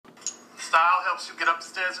style helps you get up the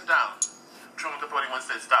stairs and down. Truman Capote once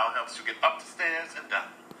said style helps you get up the stairs and down.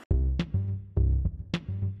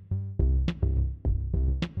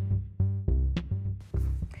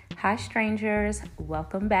 Hi strangers,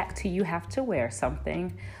 welcome back to You Have to Wear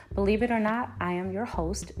Something. Believe it or not, I am your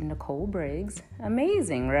host, Nicole Briggs.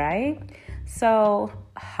 Amazing, right? So,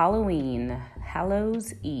 Halloween,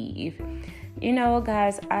 Hallows Eve. You know,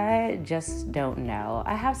 guys, I just don't know.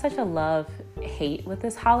 I have such a love-hate with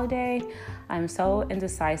this holiday. I'm so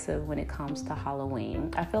indecisive when it comes to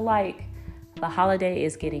Halloween. I feel like the holiday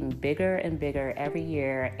is getting bigger and bigger every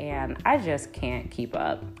year, and I just can't keep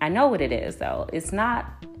up. I know what it is, though. It's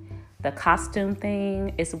not the costume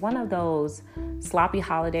thing. It's one of those sloppy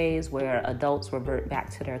holidays where adults revert back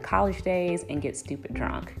to their college days and get stupid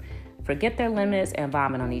drunk, forget their limits, and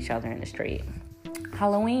vomit on each other in the street.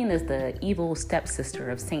 Halloween is the evil stepsister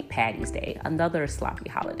of St. Patty's Day, another sloppy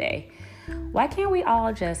holiday. Why can't we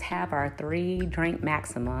all just have our 3-drink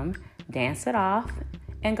maximum, dance it off,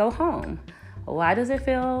 and go home? Why does it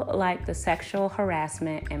feel like the sexual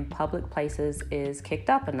harassment in public places is kicked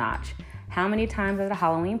up a notch? How many times at a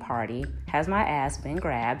Halloween party has my ass been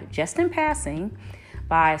grabbed, just in passing,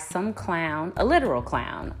 by some clown, a literal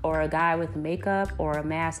clown, or a guy with makeup or a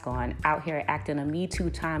mask on out here acting a Me Too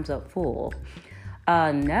times up fool?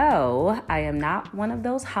 No, I am not one of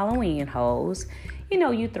those Halloween hoes. You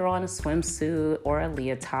know, you throw on a swimsuit or a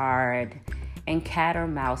leotard and cat or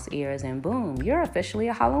mouse ears and boom, you're officially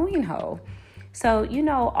a Halloween hoe. So, you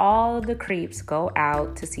know, all the creeps go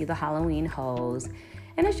out to see the Halloween hoes.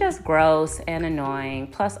 And it's just gross and annoying,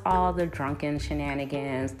 plus all the drunken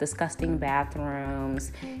shenanigans, disgusting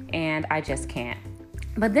bathrooms, and I just can't.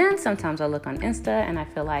 But then sometimes I look on Insta and I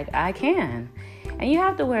feel like I can. And you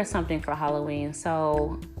have to wear something for Halloween,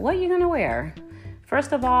 so what are you gonna wear?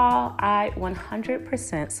 First of all, I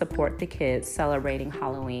 100% support the kids celebrating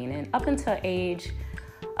Halloween, and up until age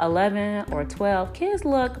 11 or 12, kids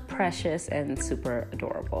look precious and super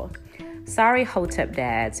adorable. Sorry, Hotep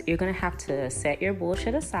dads, you're going to have to set your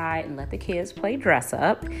bullshit aside and let the kids play dress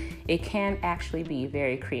up. It can actually be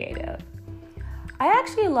very creative. I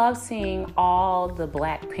actually love seeing all the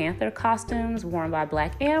Black Panther costumes worn by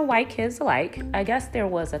Black and white kids alike. I guess there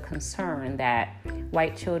was a concern that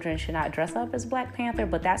white children should not dress up as Black Panther,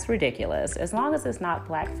 but that's ridiculous. As long as it's not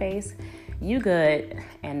blackface, you good,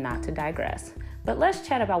 and not to digress. But let's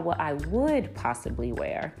chat about what I would possibly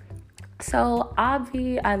wear. So,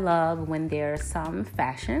 obviously, I love when there's some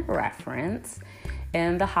fashion reference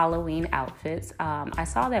in the Halloween outfits. I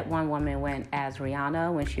saw that one woman went as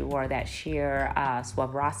Rihanna when she wore that sheer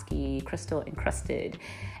Swarovski crystal-encrusted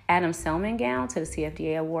Adam Selman gown to the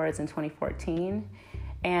CFDA Awards in 2014.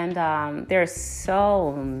 And there's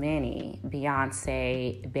so many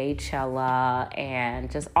Beyonce, Beychella,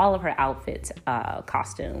 and just all of her outfits,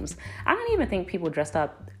 costumes. I don't even think people dressed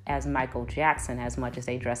up as Michael Jackson as much as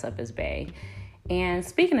they dress up as Bey. And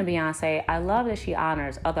speaking of Beyonce, I love that she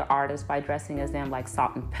honors other artists by dressing as them, like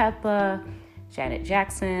Salt-N-Pepa, Janet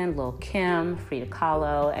Jackson, Lil' Kim, Frida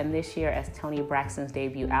Kahlo, and this year as Toni Braxton's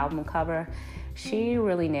debut album cover. She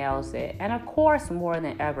really nails it. And of course, more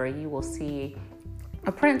than ever, you will see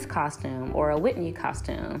a Prince costume or a Whitney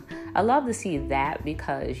costume. I love to see that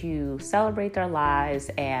because you celebrate their lives,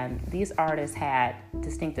 and these artists had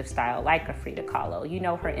distinctive style, like a Frida Kahlo. You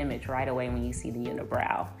know her image right away when you see the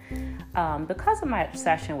unibrow. Because of my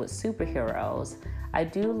obsession with superheroes, I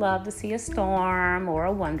do love to see a Storm or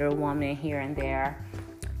a Wonder Woman here and there.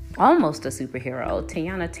 Almost a superhero.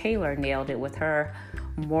 Teyana Taylor nailed it with her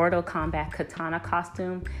Mortal Kombat katana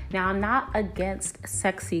costume. Now, I'm not against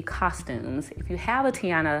sexy costumes. If you have a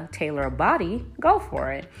Teyana Taylor body, go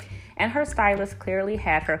for it. And her stylist clearly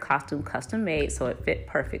had her costume custom made, so it fit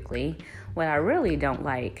perfectly. What I really don't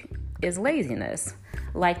like is laziness.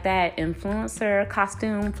 Like that influencer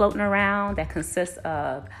costume floating around that consists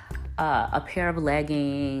of a pair of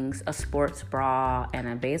leggings, a sports bra, and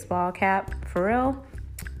a baseball cap. For real?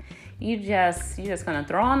 You're just gonna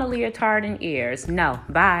throw on a leotard and ears. No,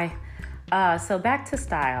 bye. So back to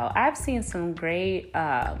style. I've seen some great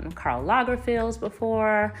Karl Lagerfelds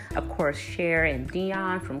before. Of course, Cher and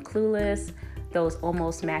Dion from Clueless. Those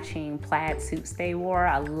almost matching plaid suits they wore.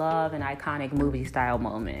 I love an iconic movie style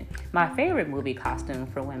moment. My favorite movie costume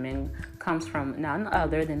for women comes from none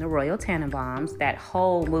other than the Royal Tenenbaums. That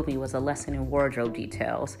whole movie was a lesson in wardrobe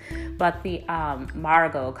details. But the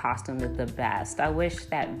Margot costume is the best. I wish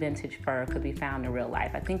that vintage fur could be found in real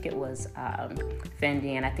life. I think it was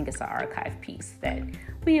Fendi, and I think it's an archive piece that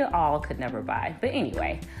we all could never buy. But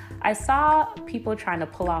anyway, I saw people trying to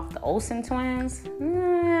pull off the Olsen twins.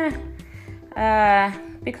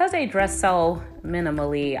 Because they dress so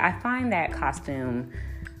minimally, I find that costume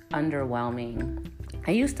underwhelming.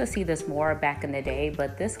 I used to see this more back in the day,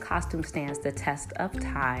 but this costume stands the test of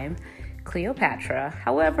time. Cleopatra.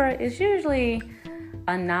 However, it's usually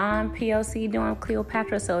a non-POC doing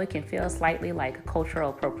Cleopatra, so it can feel slightly like cultural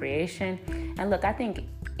appropriation. And look, I think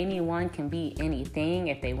anyone can be anything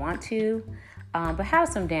if they want to, but have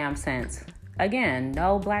some damn sense. Again,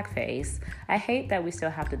 no blackface. I hate that we still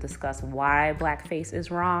have to discuss why blackface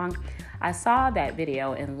is wrong. I saw that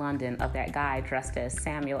video in London of that guy dressed as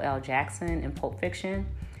Samuel L. Jackson in Pulp Fiction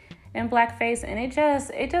in blackface, and it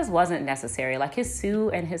just wasn't necessary. Like, his suit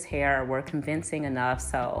and his hair were convincing enough,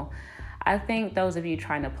 so I think those of you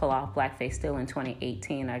trying to pull off blackface still in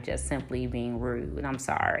 2018 are just simply being rude. I'm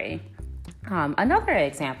sorry. Another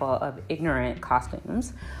example of ignorant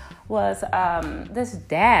costumes was this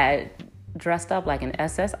dad dressed up like an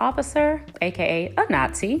SS officer, aka a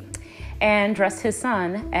Nazi, and dressed his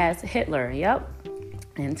son as Hitler. Yep.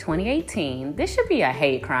 In 2018, this should be a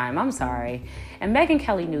hate crime. I'm sorry. And Megyn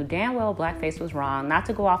Kelly knew damn well blackface was wrong. Not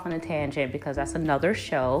to go off on a tangent because that's another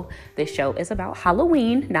show. This show is about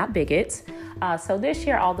Halloween, not bigots. So this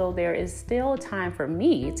year, although there is still time for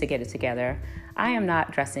me to get it together, I am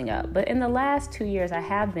not dressing up. But in the last 2 years, I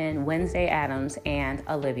have been Wednesday Addams and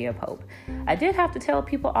Olivia Pope. I did have to tell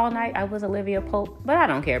people all night I was Olivia Pope, but I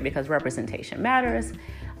don't care because representation matters.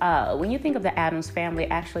 When you think of the Addams family,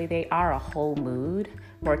 actually, they are a whole mood.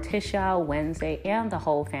 Morticia, Wednesday, and the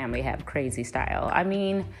whole family have crazy style. I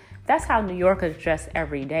mean, that's how New Yorkers dress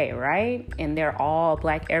every day, right? And they're all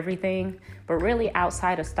black everything. But really,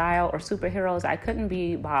 outside of style or superheroes, I couldn't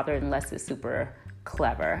be bothered unless it's super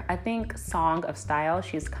clever. I think Song of Style,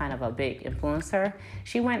 she's kind of a big influencer.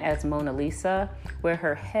 She went as Mona Lisa, where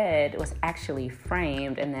her head was actually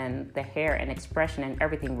framed and then the hair and expression and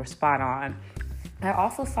everything were spot on. I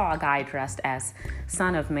also saw a guy dressed as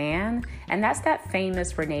Son of Man, and that's that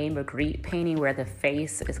famous Rene Magritte painting where the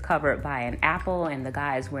face is covered by an apple and the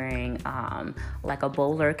guy is wearing like a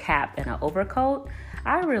bowler cap and an overcoat.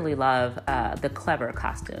 I really love the clever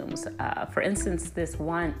costumes. For instance, this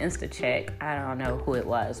one Insta chick, I don't know who it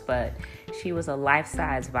was, but she was a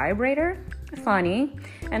life-size vibrator. Funny.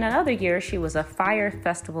 And another year, she was a Fire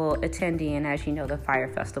Festival attendee, and as you know, the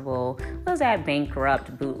Fire Festival was that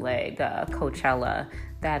bankrupt bootleg Coachella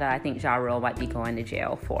that I think Ja Rule might be going to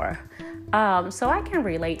jail for. So I can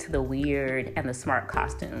relate to the weird and the smart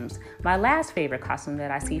costumes. My last favorite costume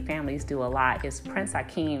that I see families do a lot is Prince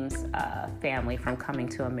Akeem's family from Coming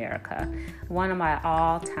to America. One of my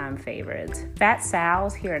all-time favorites. Fat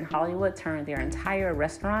Sal's here in Hollywood turned their entire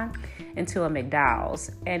restaurant into a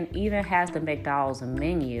McDowell's and even has the McDowell's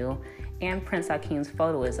menu, and Prince Akeem's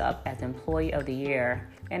photo is up as Employee of the Year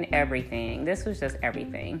and everything. This was just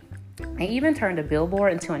everything. They even turned a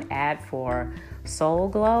billboard into an ad for Soul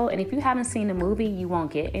Glow. And if you haven't seen the movie, you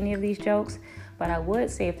won't get any of these jokes. But I would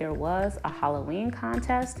say if there was a Halloween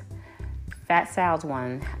contest, Fat Sal's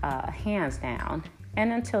won, hands down.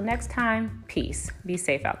 And until next time, peace. Be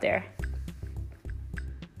safe out there.